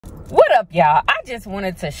What up, y'all? I just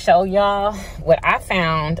wanted to show y'all what I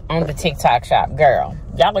found on the TikTok shop. Girl,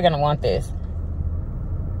 y'all are gonna want this.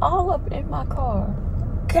 All up in my car.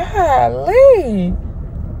 Golly.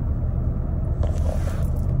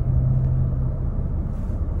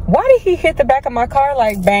 Why did he hit the back of my car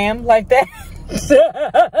like bam, like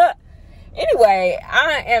that? Anyway,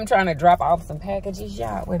 I am trying to drop off some packages,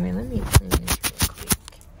 y'all. Wait a minute, let me clean this real quick.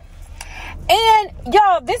 And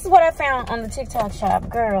y'all, this is what I found on the TikTok shop.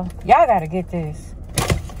 Girl, y'all gotta get this.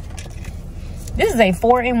 This is a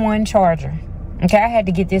 4-in-1 charger. Okay, I had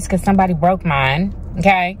to get this because somebody broke mine.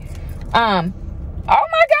 Okay. Oh my God,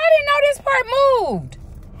 I didn't know this part moved.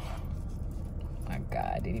 Oh my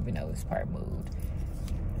God, I didn't even know this part moved.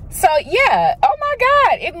 So yeah, oh my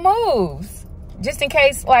God, it moves. Just in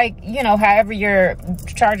case, like, you know, however your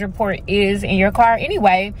charger port is in your car.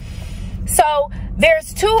 Anyway, so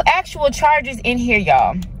there's 2 actual chargers in here,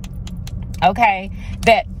 y'all. Okay,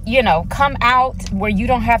 that, you know, come out where you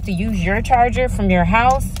don't have to use your charger from your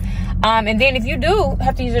house. And then if you do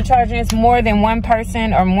have to use a charger, it's more than 1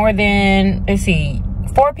 person or more than, let's see,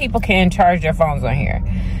 4 people can charge their phones on here.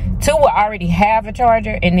 2 will already have a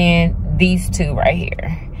charger, and then these 2 right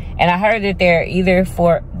here. And I heard that they're either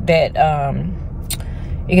for that,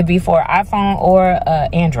 it could be for iPhone or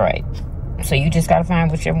Android. So you just gotta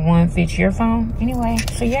find whichever one fits your phone. Anyway,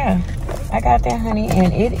 so yeah, I got that, honey,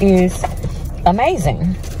 and it is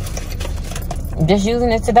amazing. I'm just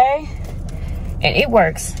using it today, and it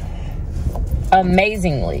works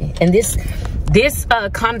amazingly. And this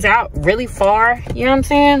comes out really far, you know what I'm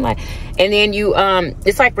saying? Like, and then you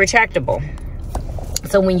it's like retractable.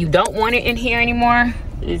 So when you don't want it in here anymore,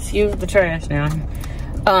 excuse the trash now.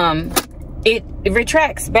 It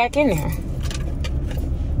retracts back in there.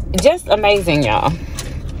 Just amazing, y'all.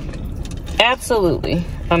 Absolutely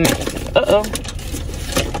amazing. Uh-oh.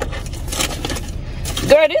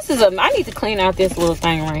 Girl, this is I need to clean out this little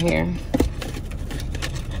thing right here.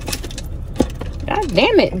 God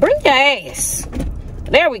damn it. Bring your ass.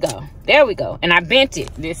 There we go. There we go. And I bent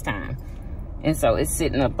it this time. And so it's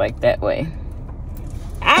sitting up like that way.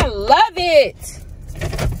 I love it.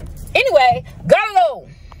 Anyway, go.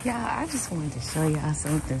 Yeah, I just wanted to show y'all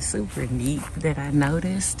something super neat that I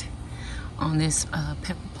noticed on this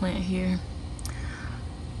pepper plant here.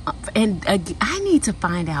 And I need to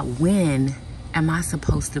find out, when am I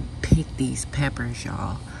supposed to pick these peppers,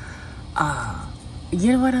 y'all?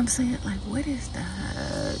 You know what I'm saying? Like, what is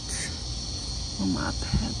that on my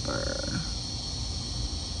pepper?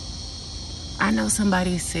 I know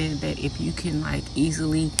somebody said that if you can, like,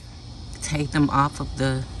 easily take them off of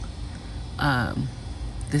the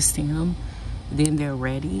stem, then they're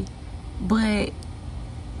ready. But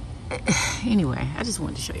anyway, I just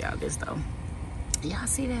wanted to show y'all this though. Y'all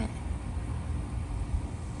see that?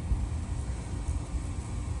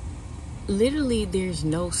 Literally, there's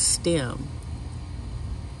no stem,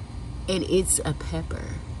 and it's a pepper.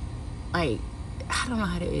 Like, I don't know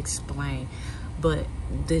how to explain, but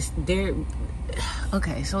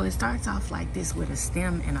okay, so it starts off like this with a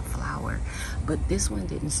stem and a flower, but this one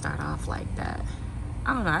didn't start off like that.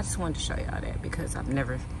 I don't know, I just wanted to show y'all that because I've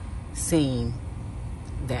never seen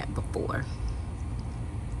that before.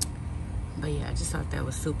 But yeah, I just thought that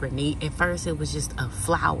was super neat. At first it was just a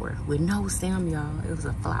flower with no stem, y'all. It was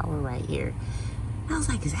a flower right here. I was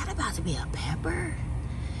like, is that about to be a pepper?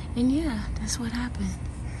 And yeah, that's what happened.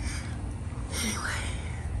 Anyway,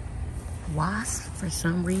 wasps, for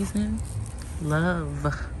some reason,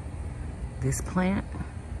 love this plant,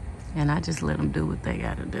 and I just let them do what they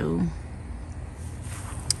gotta do.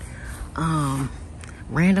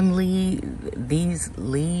 Randomly, these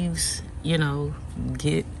leaves, you know,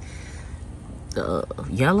 get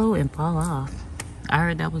yellow and fall off. I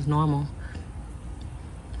heard that was normal,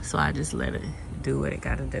 so I just let it do what it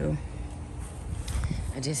gotta do.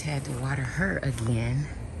 I just had to water her again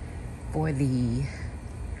for the,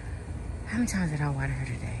 how many times did I water her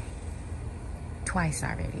today? Twice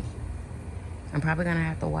already. I'm probably gonna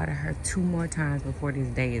have to water her 2 more times before this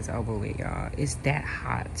day is over with, y'all. It's that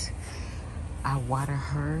hot. I water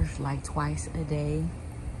her like twice a day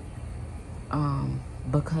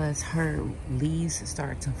because her leaves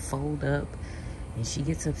start to fold up and she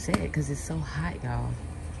gets upset because it's so hot, y'all.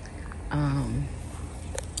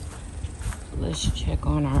 Let's check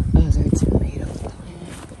on our other tomato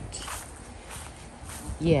plant.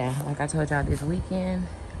 Yeah, like I told y'all, this weekend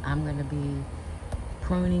I'm gonna be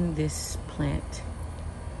pruning this plant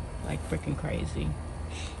like freaking crazy.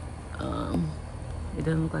 It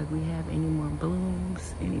doesn't look like we have any more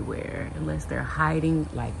blooms anywhere, unless they're hiding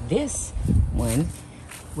like this one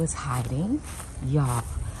was hiding. Y'all,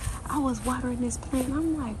 I was watering this plant.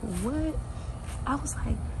 I'm like, what? I was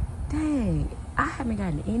like, Dang, I haven't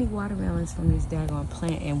gotten any watermelons from this daggone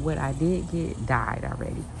plant, and what I did get died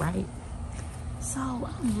already, right? So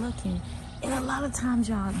I'm looking, and a lot of times,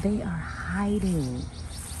 y'all, they are hiding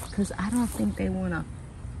because I don't think they want to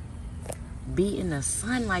be in the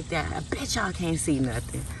sun like that. I bet y'all can't see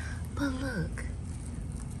nothing. But look,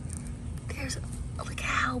 look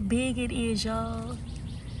how big it is, y'all.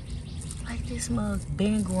 Like, this mug's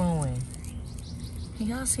been growing. Can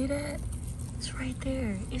y'all see that? It's right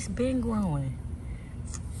there. It's been growing.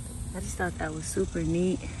 I just thought that was super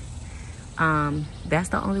neat. That's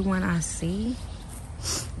the only one I see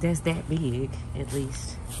that's that big, at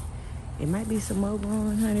least. It might be some more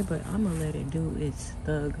growing, honey, but I'm gonna let it do its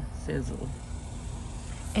thug sizzle.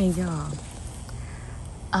 And y'all,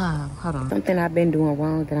 hold on. Something I've been doing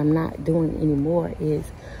wrong that I'm not doing anymore is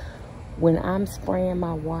when I'm spraying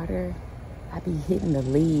my water, I be hitting the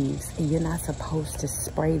leaves, and you're not supposed to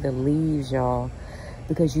spray the leaves, y'all,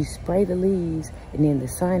 because you spray the leaves and then the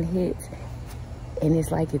sun hits and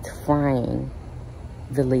it's like it's frying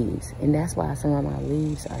the leaves. And that's why some of my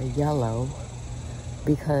leaves are yellow,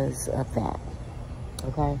 because of that,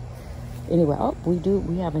 okay? Anyway, oh,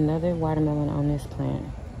 we have another watermelon on this plant,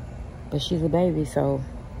 but she's a baby, so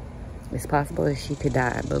it's possible that she could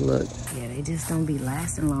die. But look, yeah, they just don't be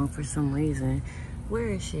lasting long for some reason. Where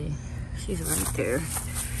is she? She's right there.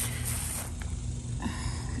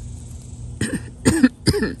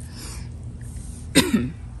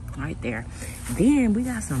 Right there. Then we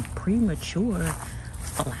got some premature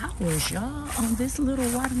flowers, y'all, on this little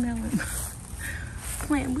watermelon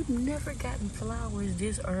plant. We've never gotten flowers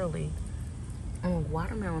this early on a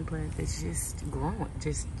watermelon plant that's just growing.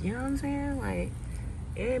 Just, you know what I'm saying? Like,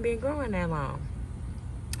 it ain't been growing that long.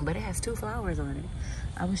 But it has 2 flowers on it.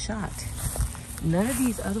 I was shocked. None of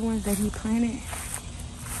these other ones that he planted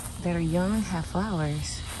that are young have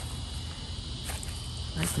flowers.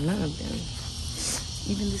 Like, none of them.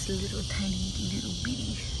 Even this little tiny little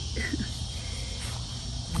bitty.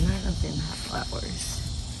 None of them have flowers.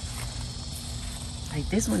 Like,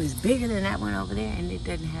 this one is bigger than that one over there, and it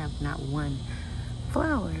doesn't have not one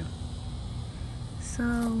flower.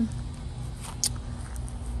 So,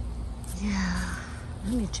 yeah.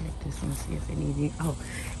 Let me check this one, see if it needs any. Oh,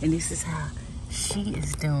 and this is how she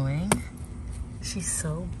is doing. She's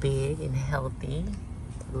so big and healthy.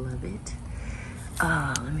 Love it.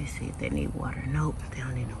 Let me see if they need water. Nope, they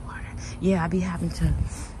don't need no water. Yeah, I be having to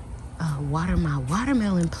water my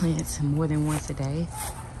watermelon plants more than once a day.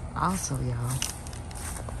 Also, y'all.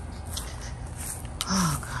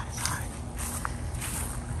 Oh, God, it's hot.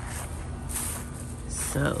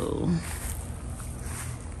 So,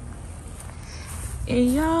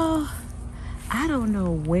 and y'all, I don't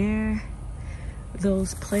know where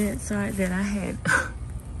those plants are that I had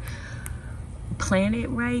planted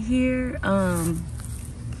right here.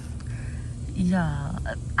 Y'all,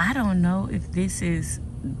 I don't know if this is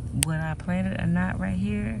what I planted or not right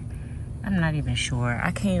here. I'm not even sure.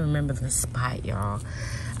 I can't remember the spot, y'all.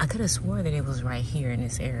 I could have swore that it was right here in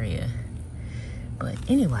this area. But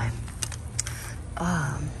anyway,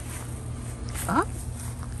 oh, I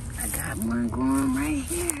got one growing right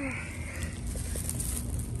here.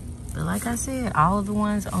 But like I said, all of the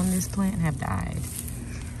ones on this plant have died.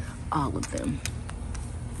 All of them.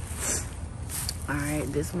 All right,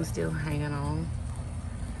 this one's still hanging on.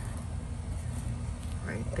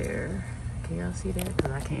 Right there. Can y'all see that?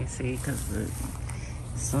 Because I can't see because the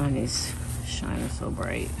sun is shining so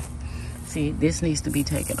bright. See, this needs to be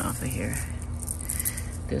taken off of here.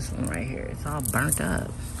 This one right here, it's all burnt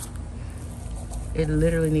up. It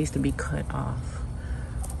literally needs to be cut off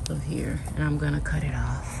of here, and I'm gonna cut it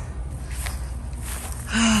off.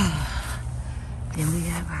 Then we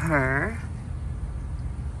have her.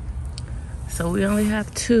 So we only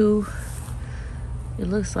have 2. It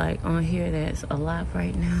looks like on here that's alive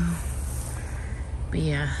right now. But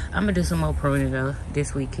yeah, I'm gonna do some more pruning though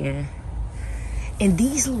this weekend. And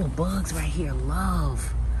these little bugs right here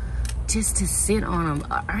love just to sit on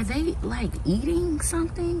them. Are they like eating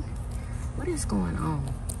something? What is going on?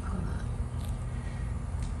 Hold up.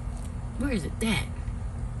 Where is it at?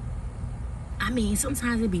 I mean,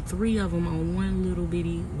 sometimes it'd be 3 of them on one little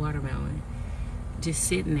bitty watermelon just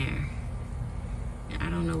sitting there. And I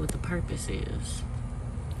don't know what the purpose is.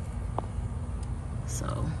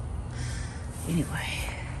 So, anyway.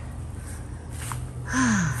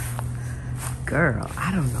 Girl,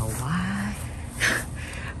 I don't know why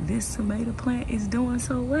this tomato plant is doing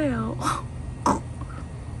so well.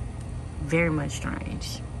 Very much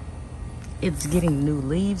strange. It's getting new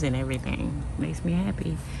leaves and everything. Makes me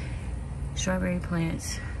happy. Strawberry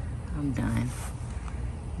plants, I'm done.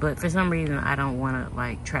 But for some reason, I don't want to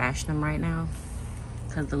like trash them right now.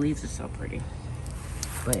 because the leaves are so pretty.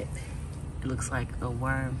 But it looks like a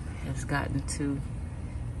worm has gotten to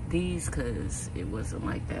these because it wasn't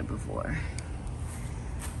like that before.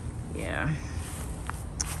 Yeah.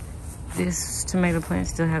 This tomato plant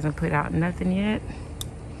still hasn't put out nothing yet.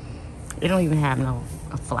 It don't even have no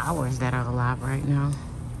flowers that are alive right now.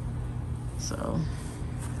 So,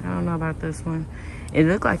 I don't know about this one. It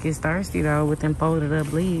looked like it's thirsty though with them folded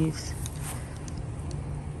up leaves.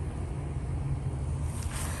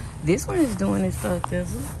 This one is doing its stuff,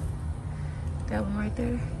 Thizzle. That one right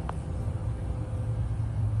there.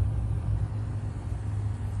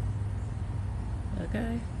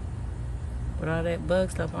 Okay. With all that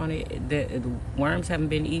bug stuff on it, the worms haven't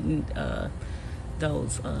been eating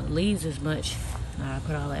those leaves as much. I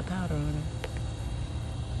put all that powder on them.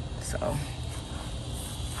 So,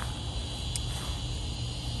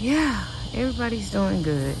 yeah, everybody's doing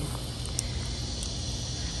good.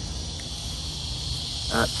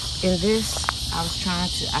 Up in this, I was trying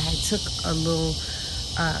to, I had took a little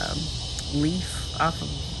leaf off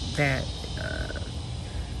of that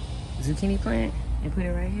zucchini plant and put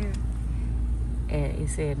it right here. And it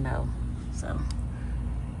said no. So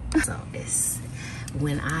it's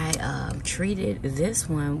when I treated this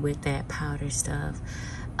one with that powder stuff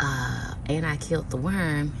and I killed the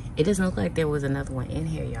worm, it doesn't look like there was another one in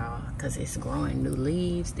here, y'all, because it's growing new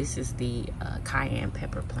leaves. This is the cayenne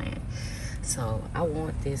pepper plant. So I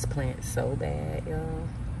want this plant so bad, y'all.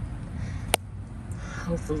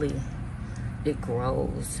 Hopefully it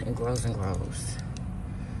grows and grows and grows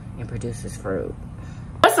and produces fruit.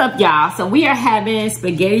 What's up, y'all? So we are having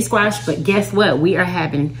spaghetti squash, but guess what? We are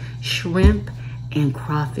having shrimp and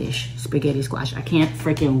crawfish spaghetti squash. I can't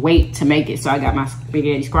freaking wait to make it. So I got my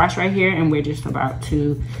spaghetti squash right here, and we're just about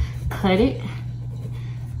to cut it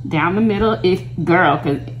down the middle. Girl,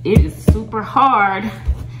 because it is super hard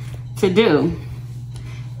to do.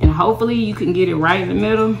 And hopefully you can get it right in the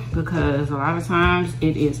middle, because a lot of times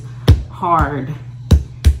it is hard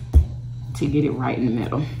to get it right in the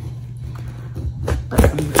middle.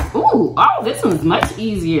 Ooh, oh, this one's much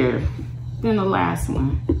easier than the last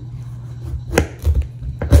one.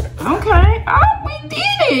 Okay, oh, we did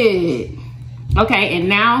it. Okay, and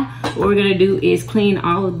now what we're gonna do is clean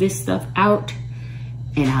all of this stuff out,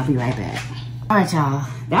 and I'll be right back. All right, y'all,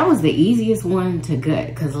 that was the easiest one to gut,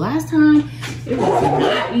 because last time it was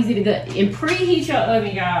not easy to gut. And preheat your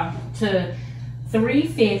oven, y'all, to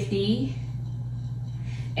 350,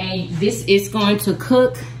 and this is going to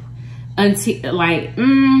cook until like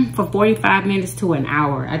for 45 minutes to an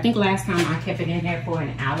hour. I think last time I kept it in there for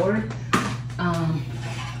an hour.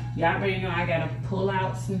 Y'all already know I gotta pull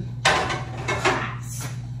out some pots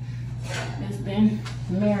that's been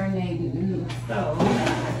marinating in the stove.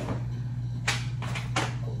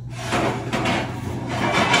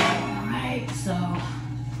 Alright, so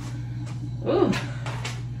ooh.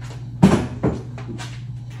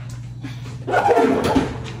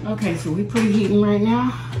 Okay, so we're preheating right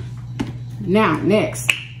now. Now,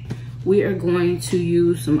 next, we are going to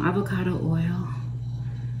use some avocado oil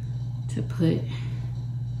to put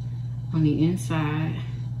on the inside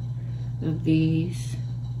of these.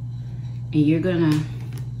 And you're gonna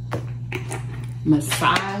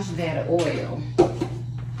massage that oil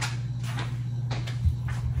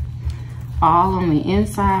all on the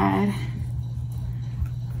inside.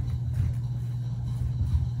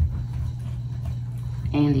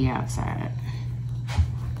 And the outside.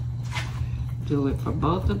 Do it for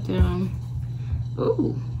both of them.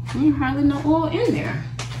 Ooh, there's hardly no oil in there.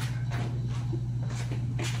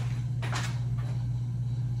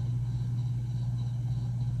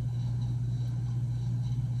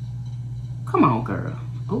 Come on, girl.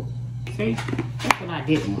 Oh, see? That's what I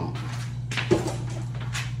didn't want.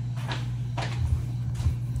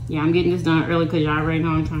 Yeah, I'm getting this done early because y'all already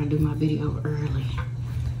know I'm trying to do my video early.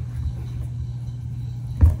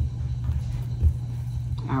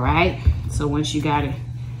 All right, so once you got it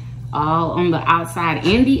all on the outside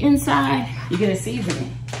and the inside, you're gonna season it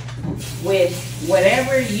with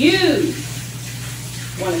whatever you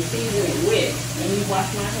want to season it with. Let me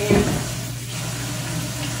wash my hands.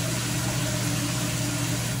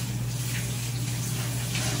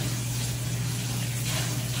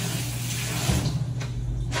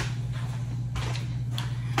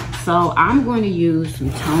 So I'm going to use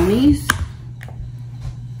some Tony's.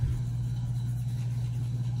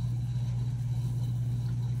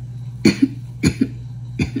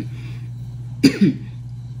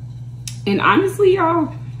 And honestly,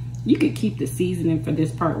 y'all, you could keep the seasoning for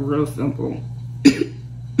this part real simple.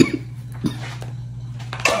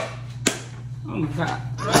 Oh my God.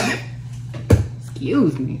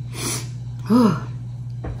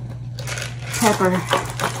 pepper.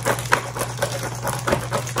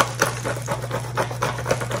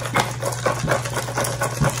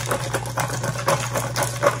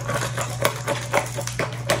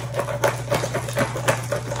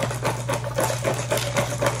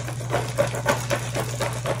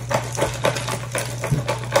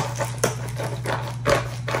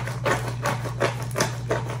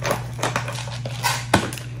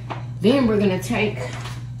 Then we're gonna take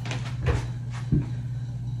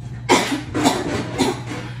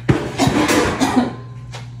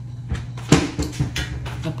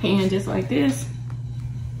a pan just like this.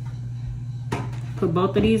 Put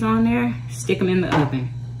both of these on there, stick them in the oven,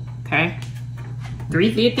 okay?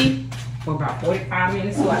 350 for about 45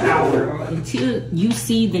 minutes to an hour, or until you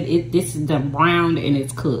see that this is done browned and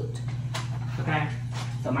it's cooked, okay?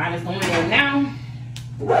 So mine is going in now.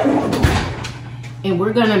 And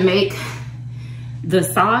we're gonna make the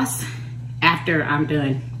sauce after I'm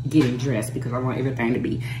done getting dressed, because I want everything to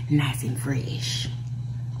be nice and fresh.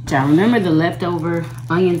 Y'all remember the leftover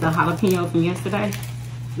onions and jalapeno from yesterday?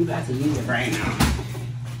 We about to use it right now.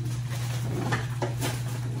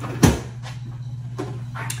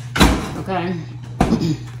 Okay.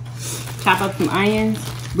 Chop up some onions.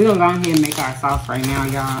 We're gonna go ahead and make our sauce right now,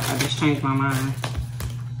 y'all. I just changed my mind,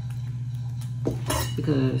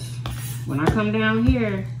 because when I come down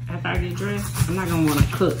here after I get dressed, I'm not gonna wanna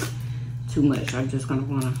cook too much. I'm just gonna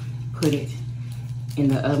wanna put it in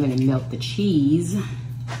the oven and melt the cheese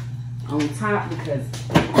on top, because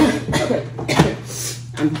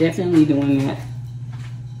I'm definitely doing that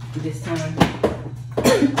this time.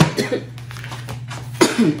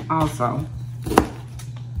 Also,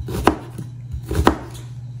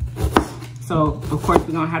 so of course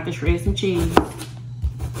we're gonna have to shred some cheese.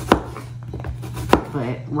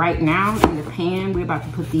 But right now in the pan, we're about to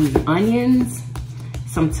put these onions,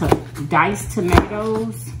 some diced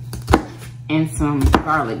tomatoes, and some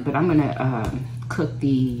garlic. But I'm gonna cook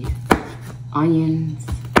the onions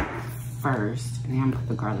first, and then I'm gonna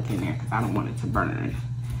put the garlic in there because I don't want it to burn.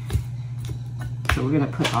 So we're gonna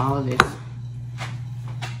put all of this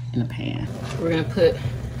in the pan. We're gonna put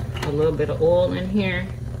a little bit of oil in here.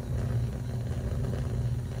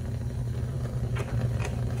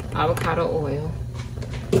 Avocado oil.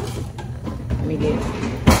 Let me get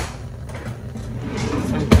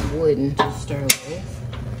something wooden to stir with.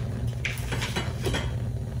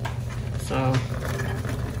 So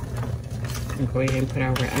I'm go ahead and put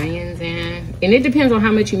our onions in. And it depends on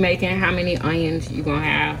how much you're making, how many onions you're gonna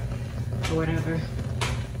have, or whatever.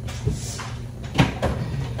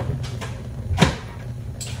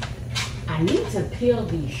 I need to peel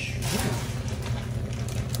these shrimp.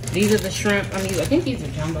 These are the shrimp. I think these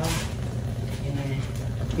are jumbo.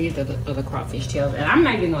 These are the crawfish tails, and I'm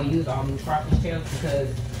not even gonna use all these crawfish tails because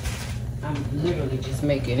I'm literally just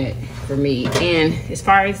making it for me. And as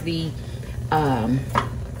far as the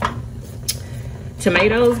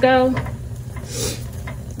tomatoes go,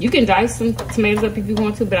 you can dice some tomatoes up if you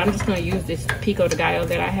want to, but I'm just gonna use this pico de gallo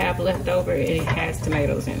that I have left over, and it has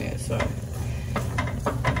tomatoes in it, so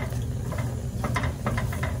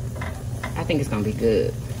I think it's gonna be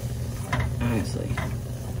good, honestly.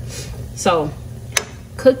 So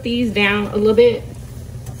cook these down a little bit,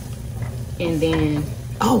 and then,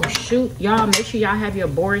 oh shoot, y'all, make sure y'all have your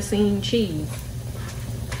boursin cheese.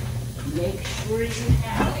 Make sure you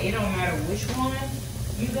have it. It don't matter which one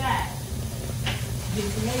you got,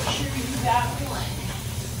 just make sure you got one.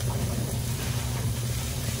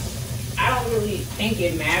 I don't really think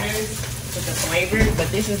it matters with the flavor, but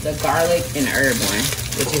this is the garlic and herb one,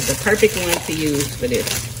 which is the perfect one to use for this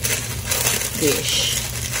dish.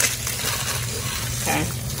 Okay.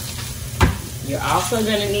 You're also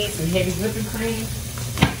gonna need some heavy whipping cream.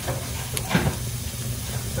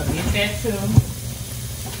 So get that too.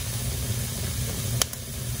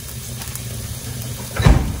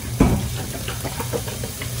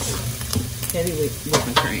 Heavy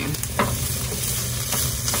whipping cream.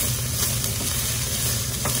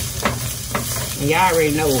 And y'all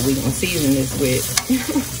already know what we're gonna season this with.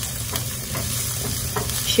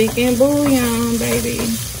 Chicken bouillon, baby.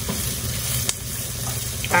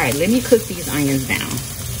 All right, let me cook these onions down.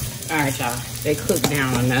 All right, y'all, they cooked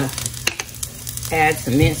down enough. Add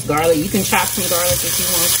some minced garlic. You can chop some garlic if you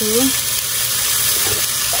want to.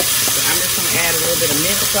 But I'm just gonna add a little bit of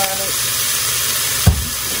minced garlic.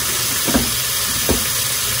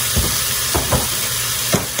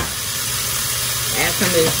 Add some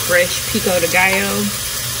of this fresh pico de gallo.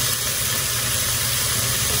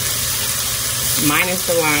 Minus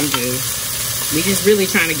the lime juice. We just really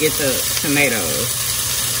trying to get the tomatoes.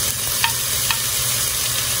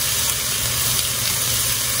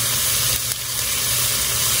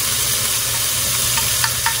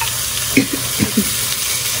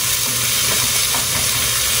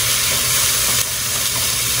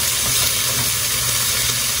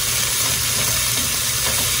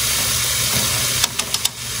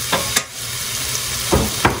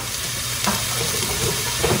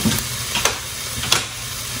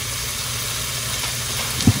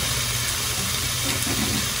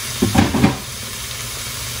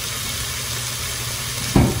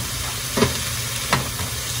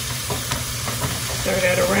 Stir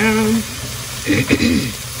that around.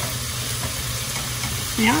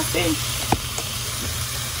 Y'all see?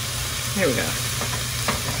 There we go.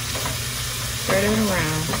 Stir that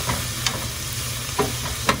around.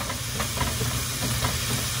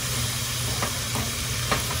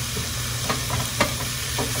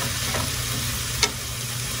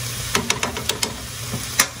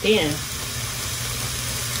 Then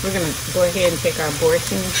we're gonna go ahead and take our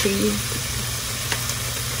Boursin cheese.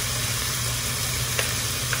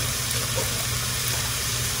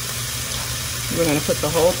 We're going to put the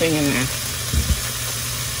whole thing in there.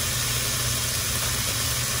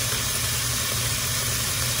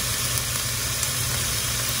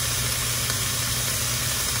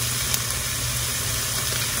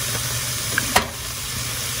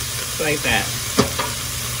 Like that.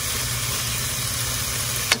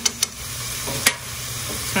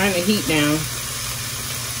 Turn the heat down.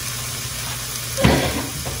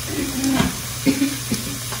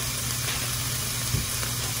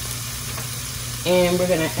 And we're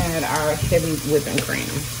gonna add our heavy whipping cream.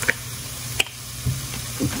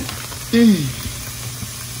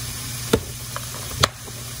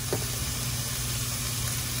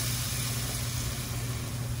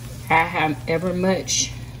 However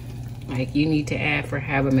much, like you need to add for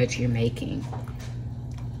however much you're making.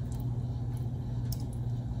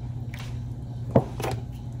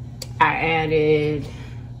 I added,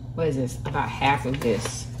 what is this? About half of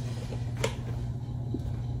this.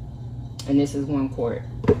 And this is 1 quart.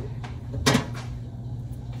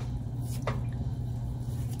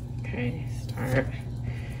 Okay, start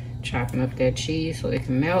chopping up that cheese so it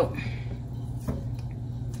can melt.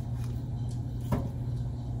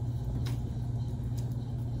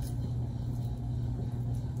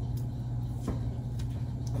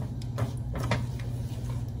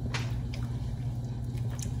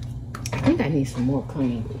 I think I need some more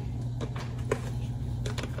cream.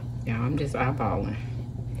 Yeah, I'm just eyeballing.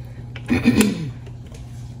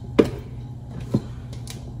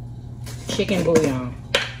 Chicken bouillon.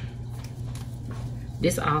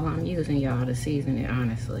 This all I'm using, y'all, to season it,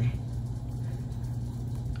 honestly.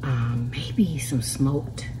 Maybe some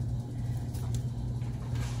smoked.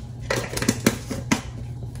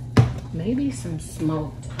 Maybe some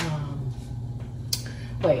smoked.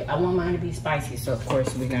 Wait, I want mine to be spicy, so of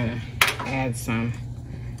course we're gonna add some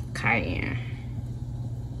cayenne.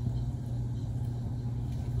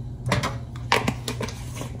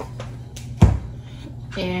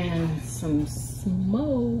 And some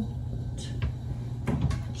smoked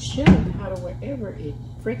chili powder, wherever it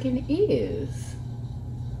freaking is.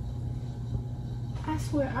 I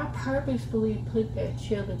swear I purposefully put that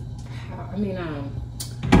chili powder,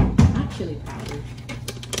 not chili powder.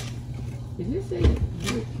 Is this it?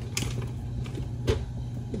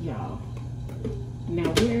 Y'all.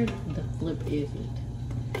 Now where the flip is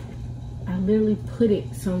it? I literally put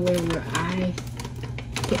it somewhere where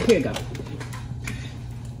here we go.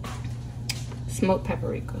 Smoked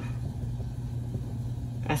paprika.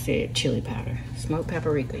 I said chili powder. Smoked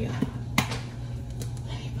paprika, y'all.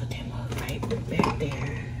 Let me put them up right back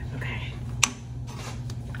there. Okay.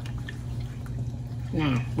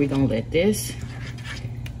 Now, we're going to let this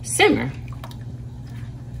simmer.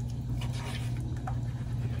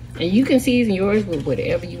 And you can season yours with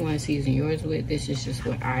whatever you want to season yours with. This is just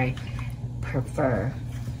what I prefer.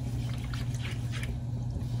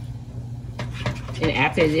 And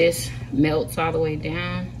after this melts all the way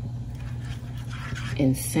down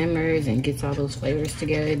and simmers and gets all those flavors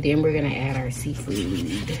together, then we're gonna add our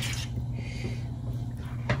seafood.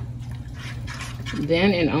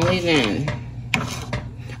 Then and only then.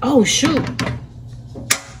 Oh shoot!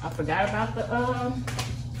 I forgot about the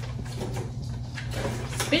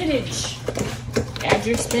spinach. Add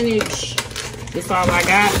your spinach. This is all I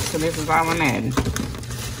got, so this is all I'm adding.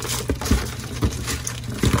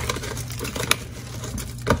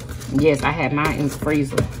 Yes, I had mine in the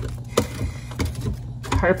freezer.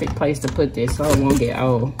 Perfect place to put this so it won't get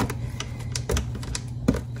old.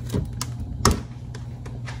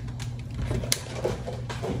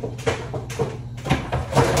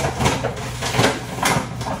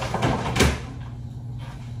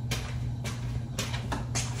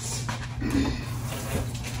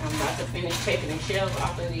 shells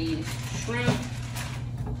off of these shrimp.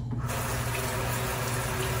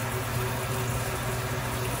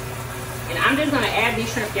 And I'm just gonna add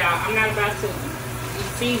these shrimp, y'all. I'm not about to be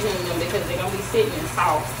seasoning them because they're gonna be sitting in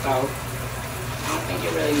sauce, so I don't think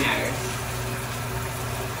it really matters.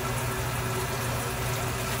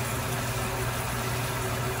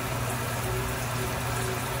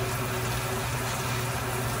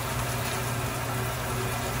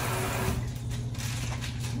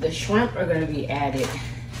 The shrimp are gonna be added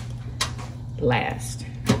last,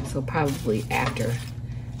 so probably after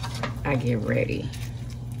I get ready.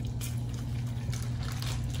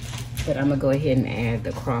 But I'm gonna go ahead and add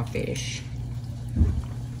the crawfish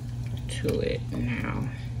to it now.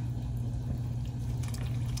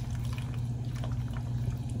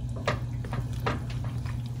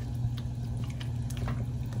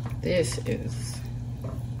 This is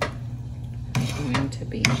going to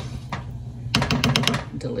be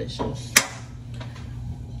delicious.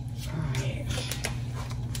 All right.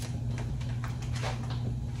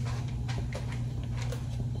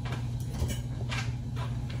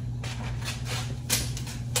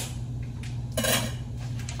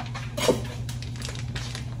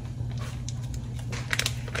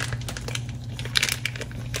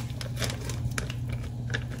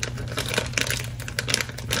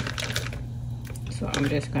 So I'm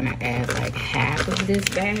just gonna add like half of this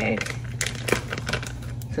bag.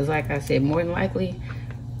 Cause like I said, more than likely,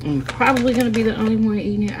 I'm probably gonna be the only one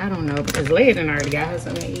eating it. I don't know, because Leia done already got her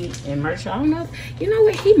something to eat. And Merch, I don't know. You know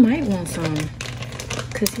what? He might want some.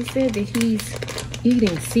 Cause he said that he's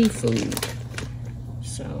eating seafood.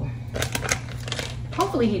 So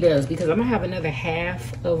hopefully he does, because I'm gonna have another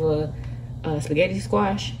half of a spaghetti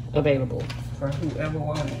squash available for whoever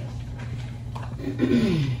wants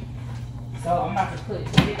it. So I'm about to put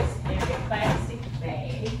this in a plastic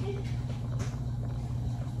bag.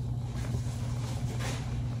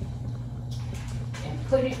 And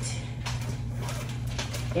put it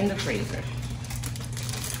in the freezer.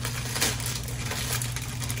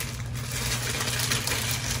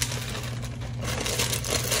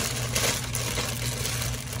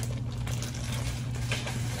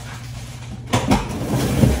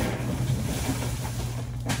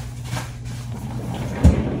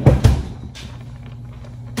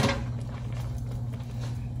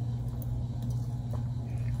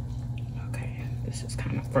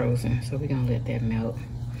 Frozen, so we're gonna let that melt.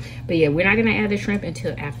 But yeah, we're not gonna add the shrimp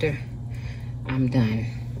until after I'm done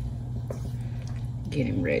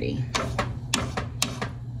getting ready.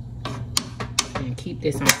 And keep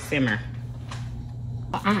this on simmer.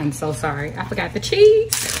 I'm so sorry, I forgot the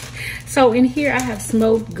cheese. So in here I have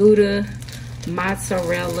smoked Gouda,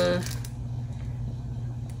 mozzarella.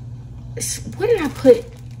 What did I put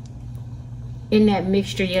in that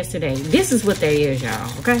mixture yesterday? This is what that is,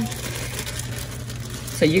 y'all, okay?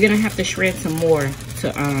 So you're gonna have to shred some more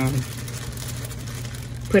to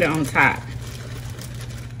put it on top.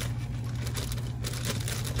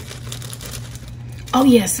 Oh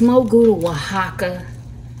yeah, smoked Gouda Oaxaca.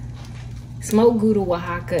 Smoked Gouda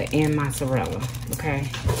Oaxaca and mozzarella, okay?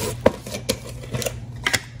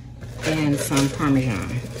 And some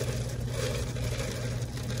Parmesan.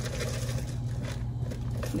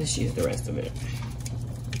 Let's use the rest of it.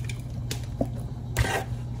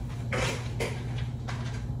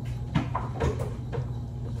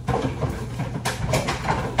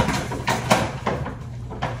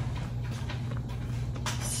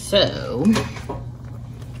 So,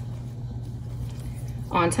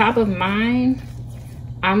 on top of mine,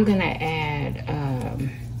 I'm gonna add,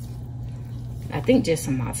 I think just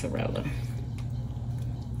some mozzarella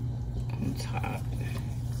on top.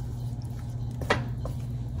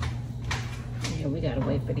 Yeah, we gotta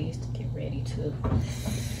wait for these to get ready too.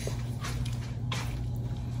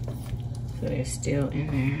 So they're still in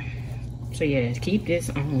there. So yeah, keep this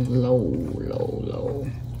on low, low,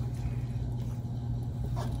 low.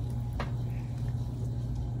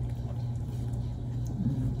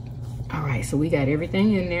 All right, so we got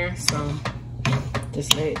everything in there, so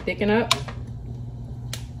just let it thicken up.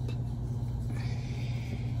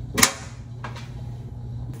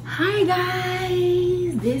 Hi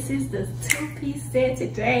guys, this is the two-piece set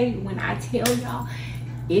today. When I tell y'all,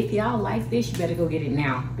 if y'all like this, you better go get it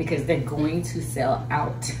now, because they're going to sell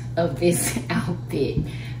out of this outfit.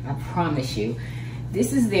 I promise you.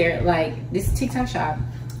 This is their, like, this TikTok shop,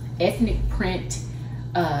 ethnic print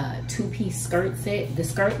two-piece skirt set. The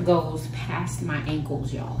skirt goes past my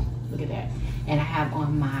ankles, y'all. Look at that. And I have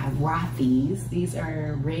on my Rothy's. These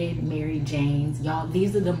are red Mary Janes. Y'all,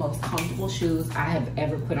 these are the most comfortable shoes I have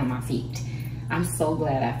ever put on my feet. I'm so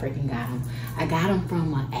glad I freaking got them. I got them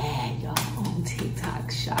from an ad, y'all, on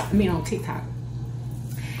TikTok shop. I mean, on TikTok.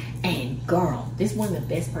 And girl, this is one of the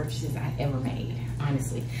best purchases I've ever made,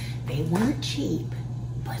 honestly. They weren't cheap,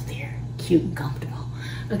 but they're cute and comfortable,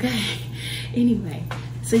 okay? Anyway,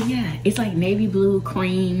 so yeah, it's like navy blue,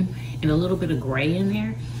 cream, and a little bit of gray in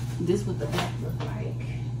there. This is what the back look like,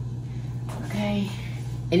 okay?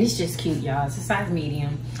 And it's just cute, y'all. It's a size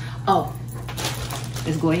medium. Oh,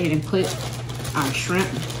 let's go ahead and put our shrimp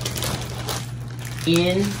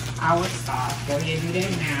in our sauce. Go ahead and do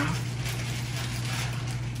that now.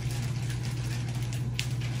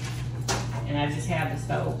 And I just have the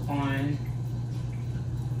stove on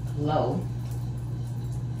low.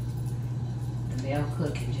 And they'll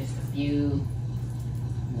cook in just a few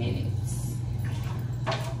minutes.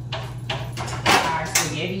 Our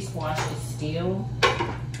spaghetti squash is still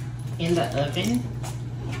in the oven.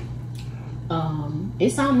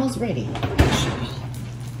 It's almost ready.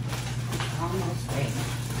 Almost ready.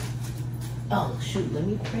 Oh shoot, let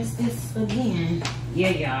me press this again. Yeah,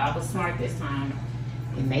 y'all, I was smart this time.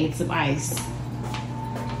 It made some ice.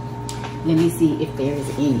 Let me see if there is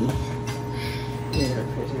any.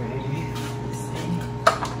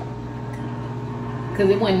 Cause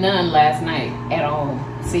it wasn't none last night at all.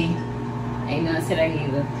 See, ain't none today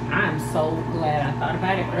either. I'm so glad I thought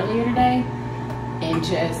about it earlier today and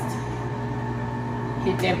just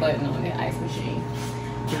hit that button on the ice machine.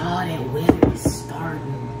 Y'all, that weather is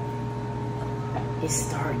starting. It's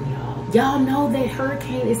starting, y'all. Y'all know that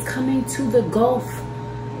hurricane is coming to the Gulf.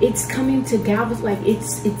 It's coming to Galveston, like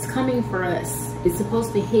it's coming for us. It's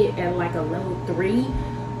supposed to hit at like a level 3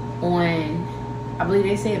 on, I believe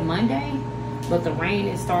they said Monday, but the rain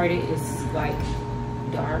has started. It's like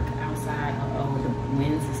dark outside. Uh-oh, the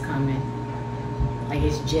winds is coming. Like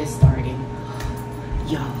it's just starting.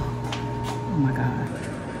 Y'all, oh my God.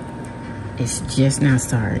 It's just now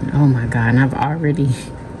starting. Oh my God, and I've already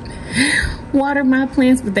watered my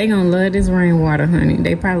plants, but they gonna love this rainwater, honey.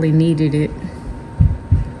 They probably needed it.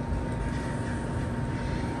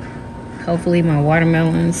 Hopefully my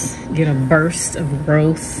watermelons get a burst of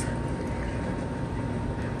growth.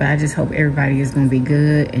 But I just hope everybody is gonna be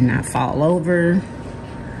good and not fall over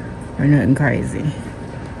or nothing crazy.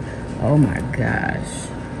 Oh my gosh.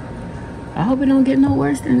 I hope it don't get no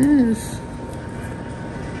worse than this.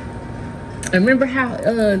 Remember how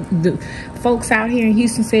the folks out here in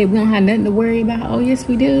Houston said we don't have nothing to worry about? Oh, yes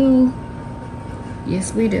we do.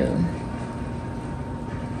 Yes we do.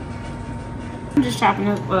 I'm just chopping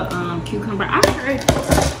up a cucumber. I heard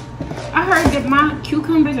that my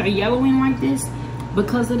cucumbers are yellowing like this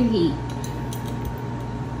because of the heat.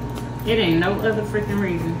 It ain't no other freaking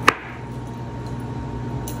reason.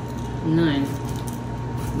 None.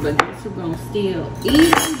 But guess who's gonna still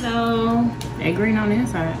eat though? That green on the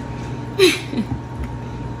inside.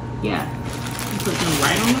 Yeah. Put them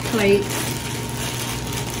right on the plate.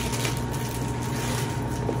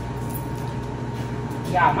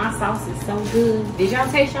 Y'all, my sauce is so good. Did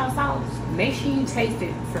y'all taste y'all sauce? Make sure you taste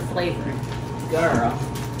it for flavoring. Girl,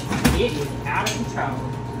 it is out of control.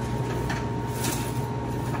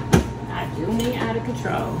 I do mean out of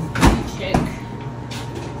control. Let me check.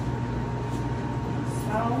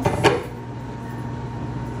 Sauce.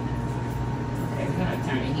 Okay, we're gonna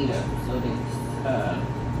turn the heat up so this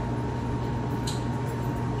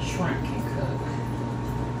shrimp can cook.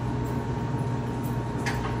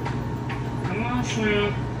 Come on,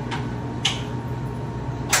 shrimp.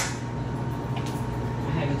 I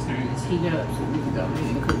had to turn this heat up so we can go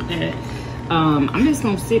ahead and cook that. I'm just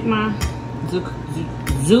gonna sit my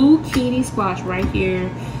zucchini squash right here.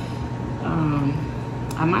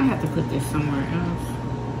 I might have to put this somewhere else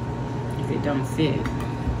if it don't fit.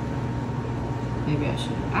 Maybe I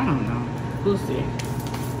should. I don't know. We'll see.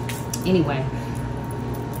 Anyway,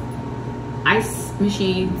 ice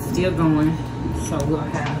machine still going, so we'll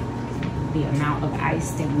have the amount of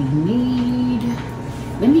ice that we need.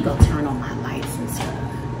 Let me go turn on my lights and stuff.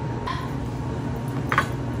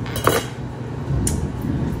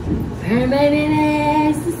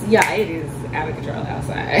 Yeah, it is out of control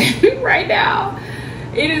outside right now.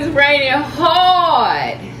 It is raining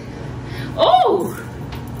hard. Oh,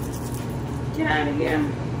 get out of here.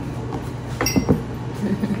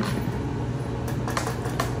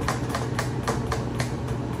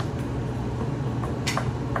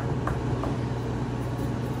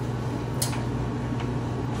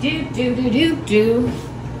 Do.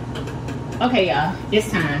 Okay, y'all, it's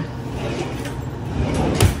time.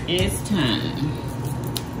 It's time.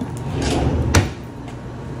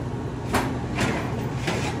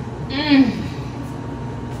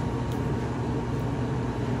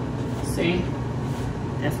 See,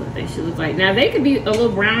 that's what they should look like. Now they could be a little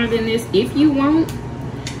browner than this if you want,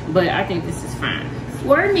 but I think this is fine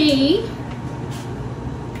for me.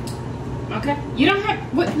 Okay. You don't have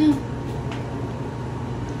what? No.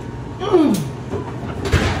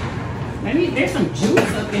 There's some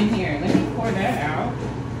juice up in here. Let me pour that out.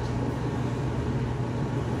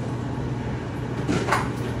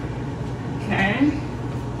 Okay.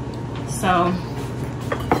 So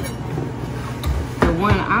the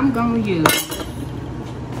one I'm gonna use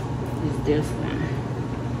is this one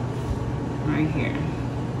right here.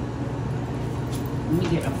 Let me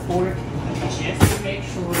get a fork just to make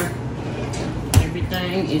sure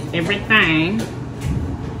everything is everything.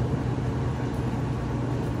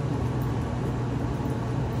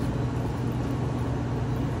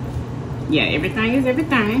 Yeah, everything is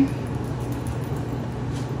everything.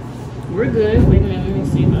 We're good. Wait a minute, let me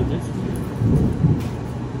see about this one.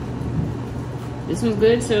 This one's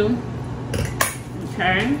good too.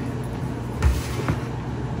 Okay.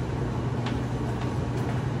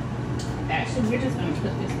 Actually, we're just gonna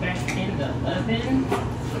put this back in the oven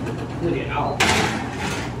with it all.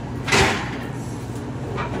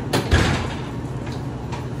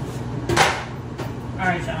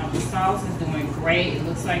 Alright, y'all, the sauce is doing great. It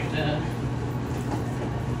looks like the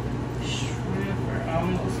shrimp are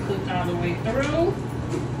almost cooked all the way through.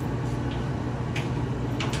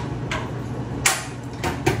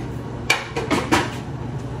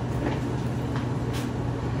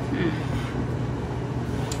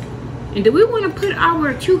 And do we want to put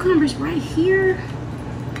our cucumbers right here?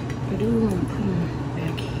 Or do we want to put them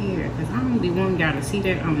back here? Because I don't be wanting y'all to see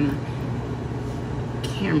that on the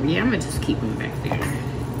camera. Yeah, I'm going to just keep them back there.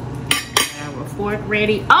 Got our fork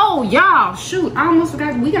ready. Oh, y'all, shoot. I almost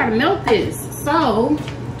forgot. We got to melt this. So,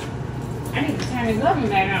 I need to turn this oven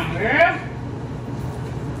back on, girl.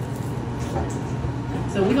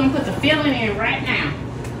 So, we're going to put the filling in right now.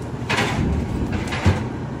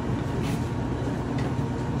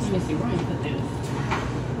 Let me see, where I'm gonna put this.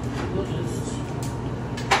 We'll just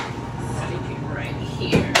stick it right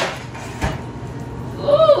here.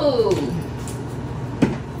 Ooh.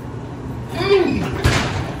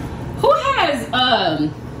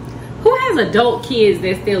 Who has adult kids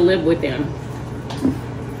that still live with them?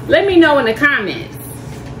 Let me know in the comments.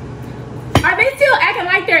 Are they still acting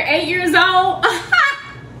like they're 8 years old?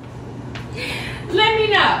 Let me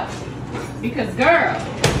know. Because girl,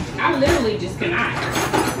 I literally just cannot.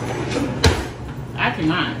 I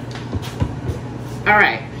cannot. All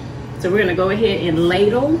right, so we're gonna go ahead and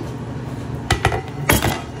ladle.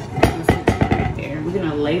 Right there. We're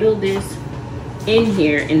gonna ladle this in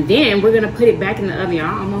here, and then we're gonna put it back in the oven.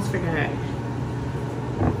 I almost forgot.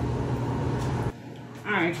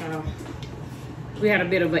 All right, y'all. We had a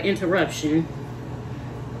bit of an interruption.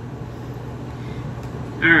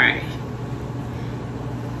 All right.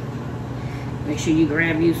 Make sure you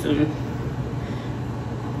grab you some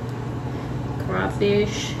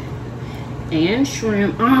crawfish and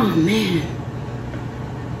shrimp. Oh man.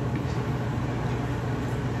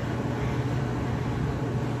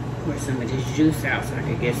 Pour some of this juice out so I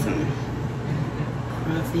can get some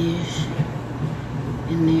crawfish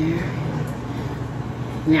in there.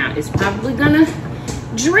 Now it's probably gonna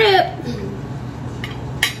drip.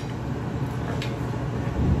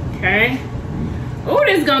 Okay. Oh,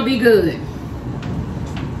 this is gonna be good.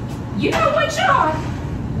 You know what, y'all?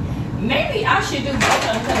 Maybe I should do both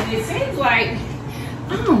of them because it seems like,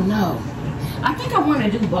 I don't know. I think I want to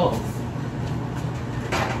do both.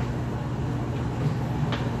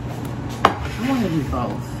 I want to do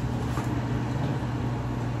both.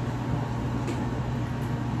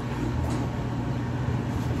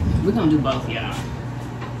 We're going to do both, y'all.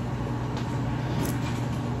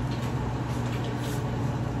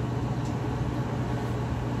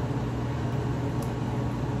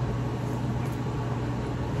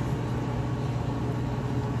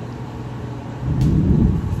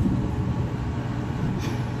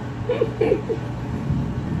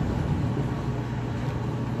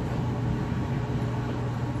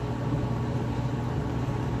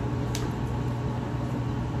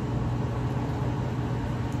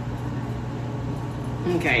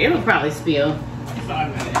 Okay, it'll probably spill. It's all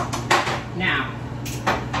good. Now,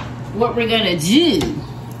 what we're gonna do?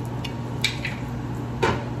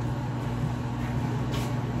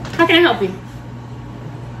 How can I help you?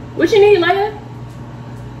 What you need, Leia?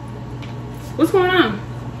 What's going on?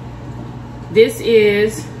 This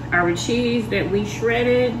is our cheese that we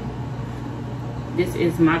shredded. This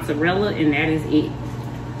is mozzarella, and that is it.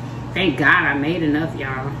 Thank God I made enough,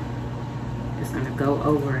 y'all. Just gonna go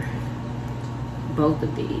over both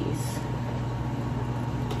of these.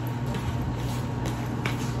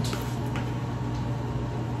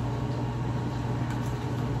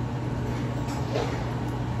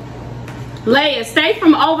 Leia, stay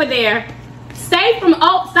from over there.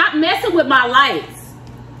 Stop messing with my lights.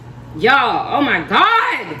 Y'all, oh my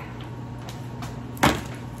God.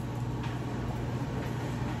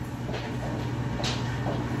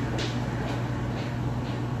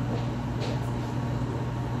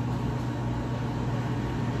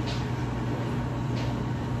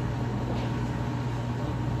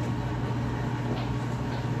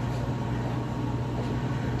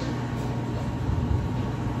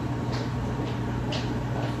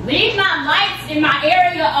 Leave my lights in my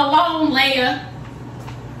area alone, Leia.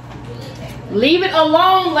 Leave it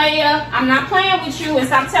alone, Leia. I'm not playing with you, and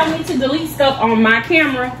stop telling me to delete stuff on my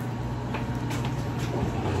camera.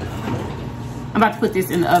 I'm about to put this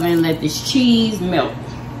in the oven and let this cheese melt.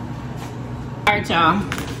 All right, y'all.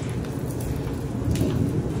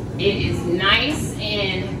 It is nice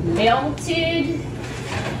and melted.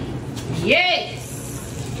 Yes.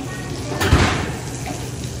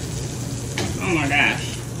 Oh my gosh.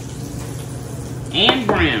 And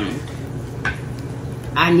brown.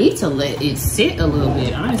 I need to let it sit a little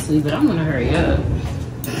bit, honestly, but I'm gonna hurry up.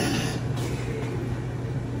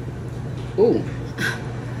 Ooh.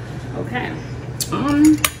 Okay.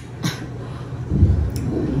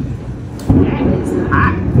 That is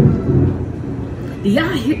hot. Do y'all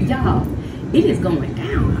hear? Y'all, it is going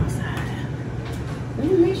down outside. Let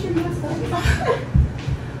me make sure my stuff is on.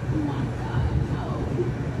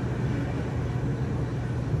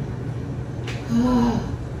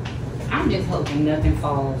 I'm just hoping nothing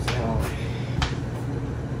falls, y'all.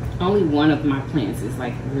 Only one of my plants is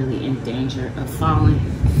like really in danger of falling.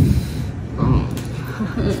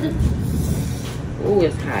 Oh,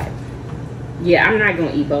 it's hot. Yeah, I'm not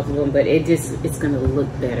gonna eat both of them, but it's gonna look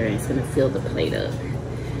better and it's gonna fill the plate up.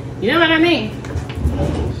 You know what I mean?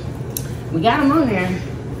 We got them on there.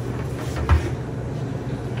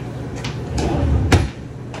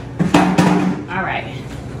 All right,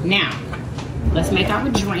 now let's make our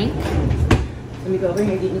drink. Let me go over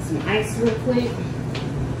here and get me some ice real quick.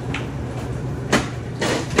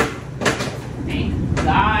 Thank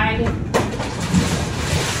God.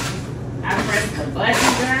 I pressed the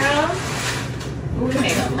button, girl. Ooh, we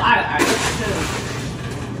made a lot of ice too.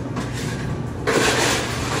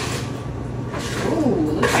 Ooh,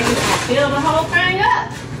 looks like it's gonna fill the whole thing up.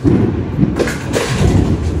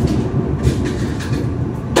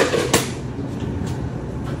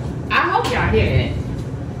 I hope y'all hear it.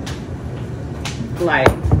 Like,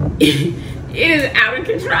 it is out of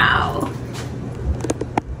control.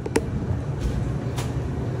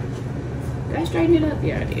 Did I straighten it up?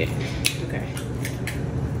 Yeah, I did. Okay.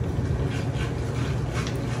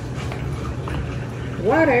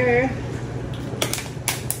 Water.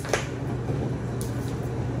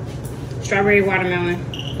 Strawberry watermelon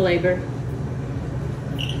flavor.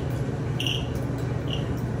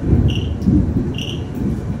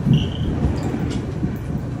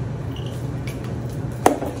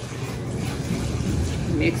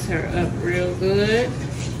 Mix her up real good.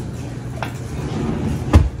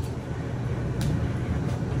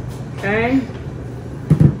 Okay.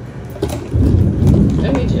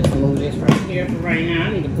 Let me just move this right here for right now. I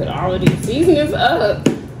need to put all of these seasonings up.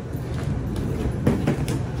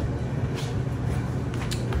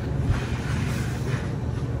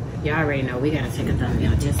 Y'all already know we gotta take a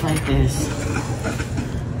thumbnail just like this.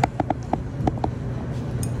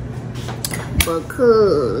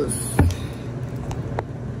 Because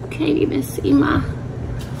can't even see my,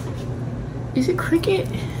 is it cricket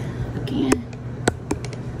again?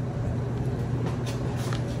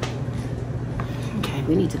 Okay,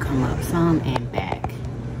 we need to come up some and back,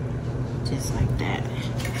 just like that.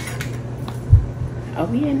 Are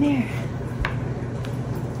we in there?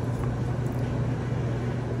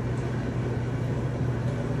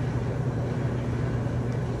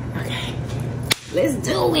 Okay, let's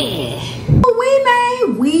do it.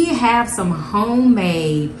 We have some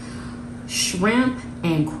homemade shrimp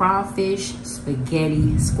and crawfish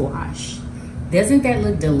spaghetti squash. Doesn't that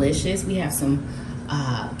look delicious? We have some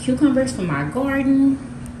cucumbers from our garden.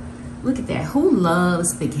 Look at that. Who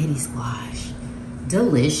loves spaghetti squash?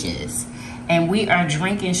 Delicious. And we are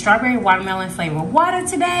drinking strawberry watermelon flavored water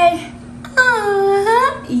today.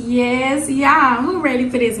 Yes, y'all. Who ready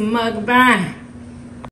for this mukbang?